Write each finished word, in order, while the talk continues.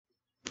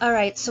All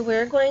right, so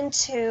we're going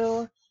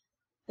to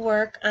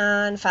work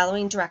on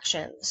following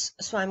directions.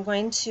 So I'm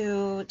going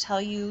to tell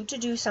you to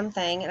do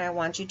something, and I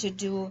want you to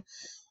do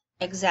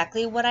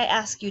exactly what I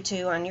ask you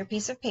to on your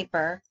piece of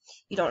paper.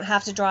 You don't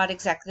have to draw it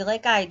exactly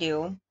like I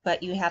do,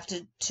 but you have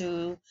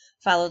to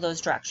follow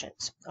those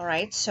directions. All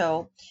right,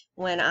 so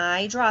when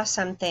I draw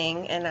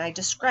something and I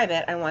describe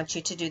it, I want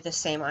you to do the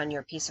same on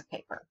your piece of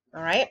paper.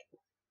 All right,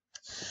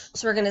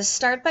 so we're going to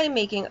start by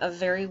making a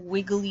very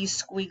wiggly,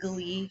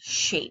 squiggly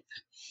shape.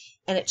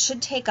 And it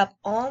should take up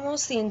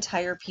almost the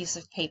entire piece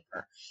of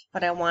paper,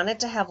 but I want it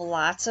to have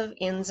lots of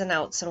ins and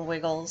outs and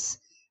wiggles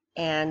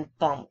and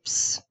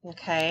bumps,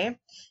 okay?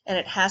 And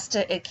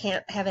it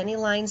can't have any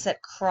lines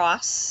that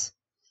cross.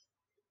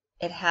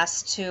 It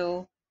has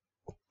to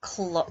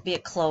be a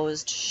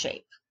closed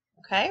shape,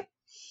 okay?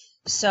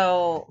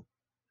 So,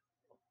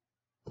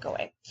 go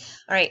away.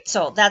 All right,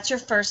 so that's your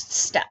first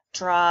step.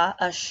 Draw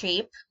a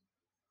shape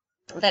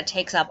that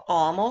takes up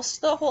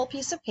almost the whole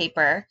piece of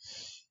paper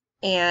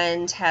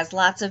and has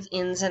lots of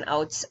ins and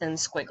outs and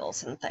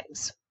squiggles and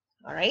things.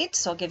 All right,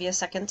 so I'll give you a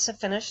second to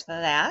finish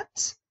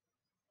that.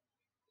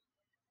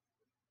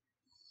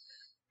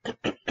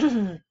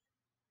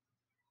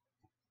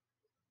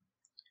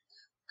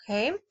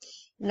 Okay,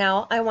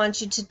 now I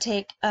want you to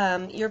take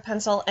your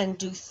pencil and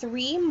do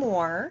 3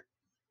 more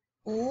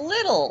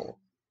little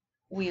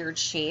weird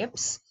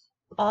shapes,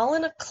 all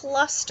in a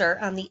cluster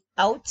on the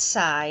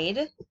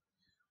outside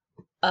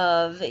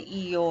of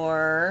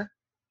your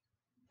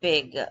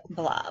big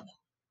blob.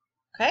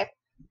 Okay,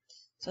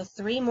 so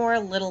 3 more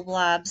little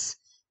blobs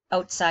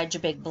outside your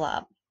big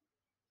blob.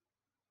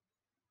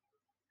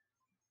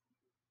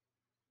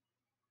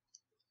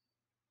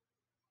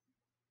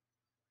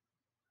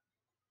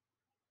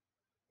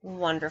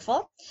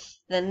 Wonderful.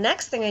 The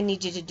next thing I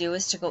need you to do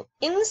is to go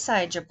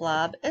inside your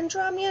blob and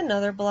draw me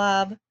another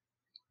blob.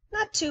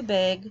 Not too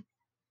big,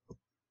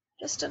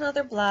 just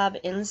another blob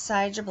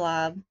inside your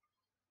blob.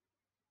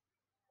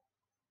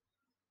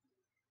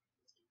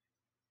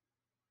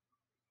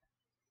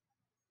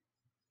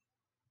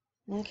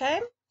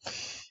 Okay,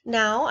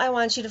 now I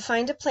want you to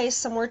find a place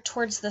somewhere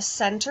towards the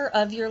center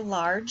of your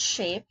large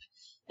shape,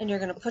 and you're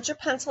going to put your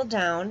pencil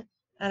down,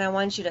 and I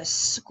want you to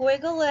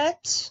squiggle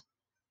it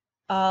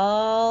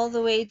all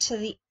the way to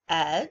the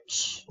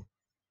edge.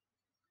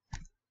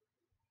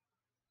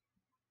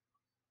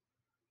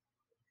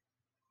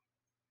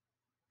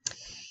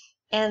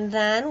 And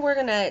then we're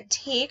going to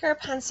take our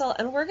pencil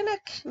and we're going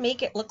to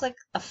make it look like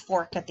a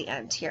fork at the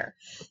end here.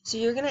 So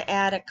you're going to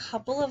add a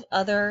couple of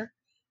other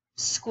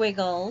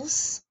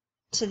squiggles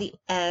to the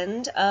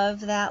end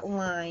of that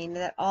line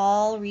that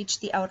all reach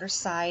the outer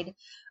side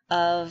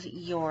of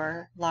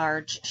your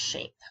large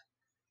shape.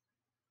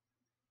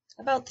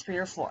 About 3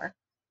 or 4.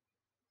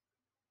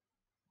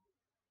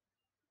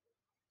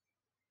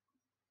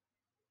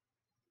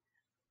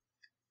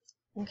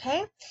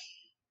 Okay.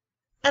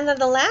 And then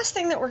the last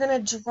thing that we're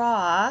going to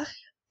draw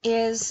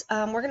is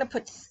we're going to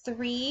put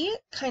 3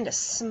 kind of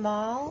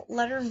small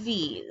letter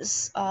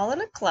V's all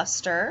in a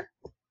cluster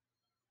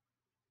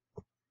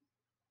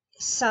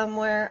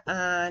somewhere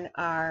on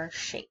our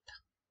shape.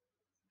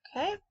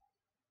 Okay.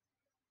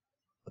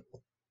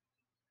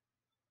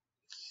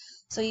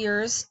 So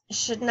yours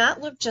should not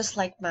look just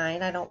like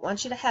mine. I don't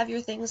want you to have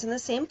your things in the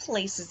same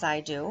place as I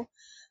do,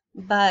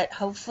 but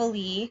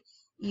hopefully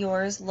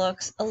yours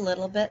looks a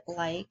little bit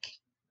like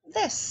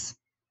this.